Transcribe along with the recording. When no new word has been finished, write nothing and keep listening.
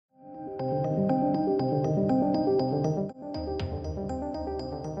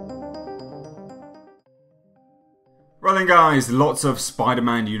Morning guys, lots of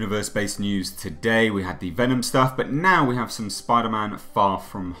Spider-Man universe-based news today. We had the Venom stuff, but now we have some Spider-Man Far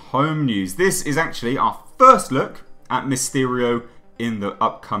From Home news. This is actually our first look at Mysterio in the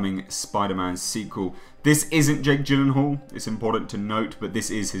upcoming Spider-Man sequel. This isn't Jake Gyllenhaal, it's important to note, but this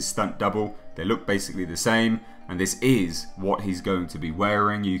is his stunt double. They look basically the same, and this is what he's going to be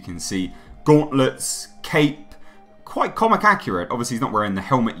wearing. You can see gauntlets, cape, quite comic accurate. Obviously he's not wearing the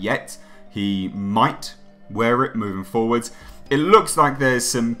helmet yet. He might wear it moving forwards. It looks like there's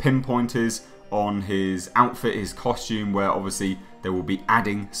some pinpointers on his outfit, his costume, where obviously they will be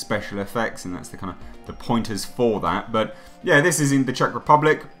adding special effects, and that's the kind of the pointers for that. But yeah, this is in the Czech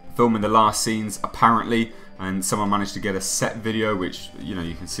Republic, filming the last scenes apparently, and someone managed to get a set video, which you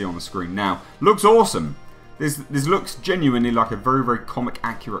can see on the screen now. Looks awesome. This looks genuinely like a very comic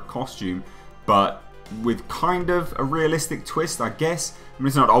accurate costume, but with kind of a realistic twist, I guess. I mean,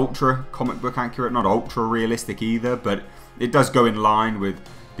 it's not ultra comic book accurate, not ultra realistic either, but it does go in line with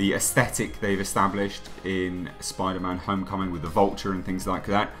the aesthetic they've established in Spider-Man Homecoming with the Vulture and things like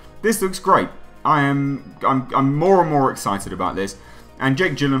that. This looks great. I'm more and more excited about this. And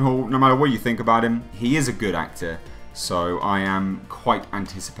Jake Gyllenhaal, no matter what you think about him, he is a good actor. So I am quite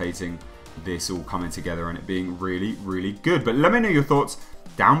anticipating this all coming together and it being really good. But let me know your thoughts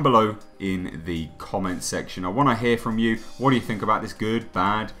down below in the comment section. I want to hear from you. What do you think about this? Good,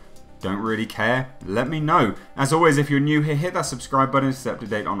 bad, don't really care? Let me know. As always, if you're new here, hit that subscribe button to stay up to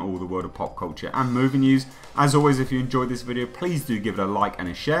date on all the world of pop culture and movie news. As always, if you enjoyed this video, please do give it a like and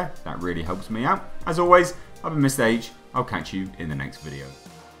a share. That really helps me out. As always, I've been Mr. H. I'll catch you in the next video.